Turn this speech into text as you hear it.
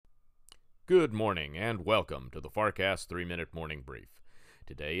Good morning and welcome to the FarrCast 3-Minute Morning Brief.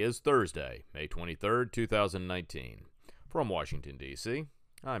 Today is Thursday, May 23rd, 2019. From Washington, D.C.,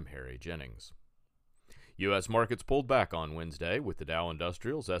 I'm Harry Jennings. U.S. markets pulled back on Wednesday with the Dow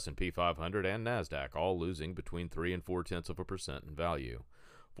Industrials, S&P 500, and NASDAQ all losing between 3 and 0.4% in value.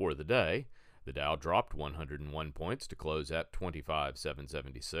 For the day, the Dow dropped 101 points to close at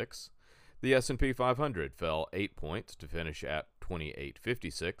 25,776. The S&P 500 fell 8 points to finish at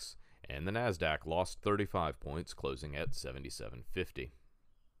 2856, and the NASDAQ lost 35 points, closing at 7750.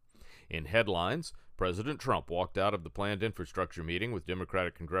 In headlines, President Trump walked out of the planned infrastructure meeting with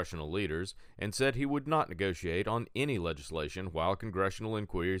Democratic congressional leaders and said he would not negotiate on any legislation while congressional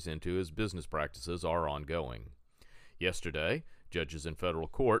inquiries into his business practices are ongoing. Yesterday, judges in federal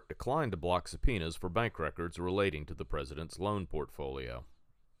court declined to block subpoenas for bank records relating to the president's loan portfolio.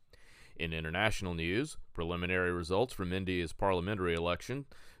 In international news, preliminary results from India's parliamentary election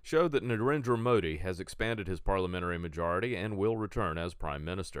show that Narendra Modi has expanded his parliamentary majority and will return as prime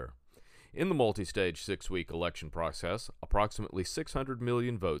minister. In the multi-stage 6-week election process, approximately 600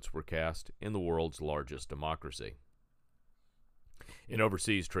 million votes were cast in the world's largest democracy. In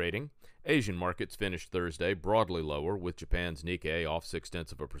overseas trading, Asian markets finished Thursday broadly lower, with Japan's Nikkei off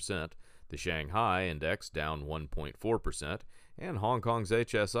 0.6%, the Shanghai index down 1.4%, and Hong Kong's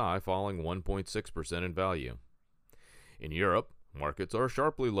HSI falling 1.6% in value. In Europe, markets are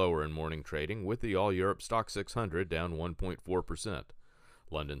sharply lower in morning trading, with the All-Europe Stock 600 down 1.4%.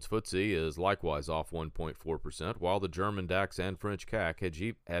 London's FTSE is likewise off 1.4%, while the German DAX and French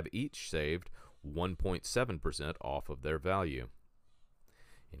CAC have each saved 1.7% off of their value.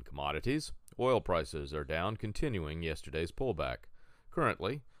 In commodities, oil prices are down, continuing yesterday's pullback.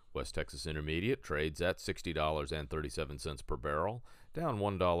 Currently, West Texas Intermediate trades at $60.37 per barrel, down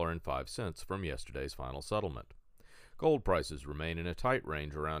 $1.05 from yesterday's final settlement. Gold prices remain in a tight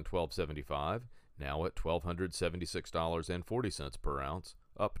range around $1,275, now at $1,276.40 per ounce,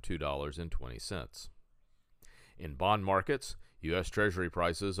 up $2.20. In bond markets, U.S. Treasury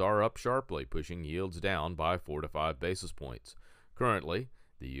prices are up sharply, pushing yields down by 4 to 5 basis points. Currently,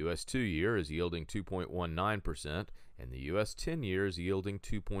 the U.S. 2-year is yielding 2.19%, and the U.S. 10-year is yielding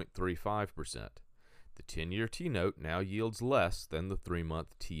 2.35%. The 10-year T-note now yields less than the 3-month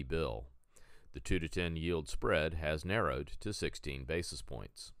T-bill. The 2 to 10 yield spread has narrowed to 16 basis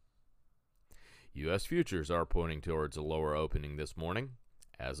points. U.S. futures are pointing towards a lower opening this morning.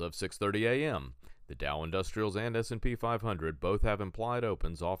 As of 6:30 a.m., the Dow Industrials and S&P 500 both have implied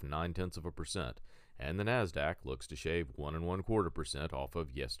opens off 0.9%, and the NASDAQ looks to shave 1.25% off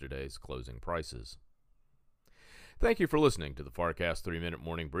of yesterday's closing prices. Thank you for listening to the FarrCast 3-Minute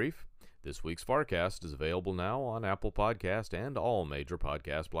Morning Brief. This week's FarrCast is available now on Apple Podcast and all major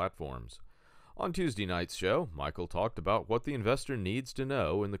podcast platforms. On Tuesday night's show, Michael talked about what the investor needs to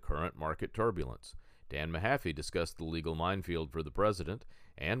know in the current market turbulence. Dan Mahaffey discussed the legal minefield for the president,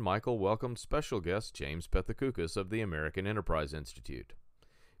 and Michael welcomed special guest James Pethokoukis of the American Enterprise Institute.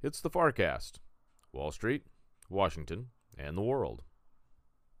 It's the FarrCast. Wall Street, Washington, and the world.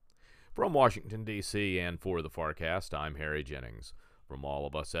 From Washington, D.C., and for the FarrCast, I'm Harry Jennings. From all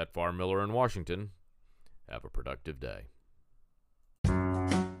of us at Farr Miller in Washington, have a productive day.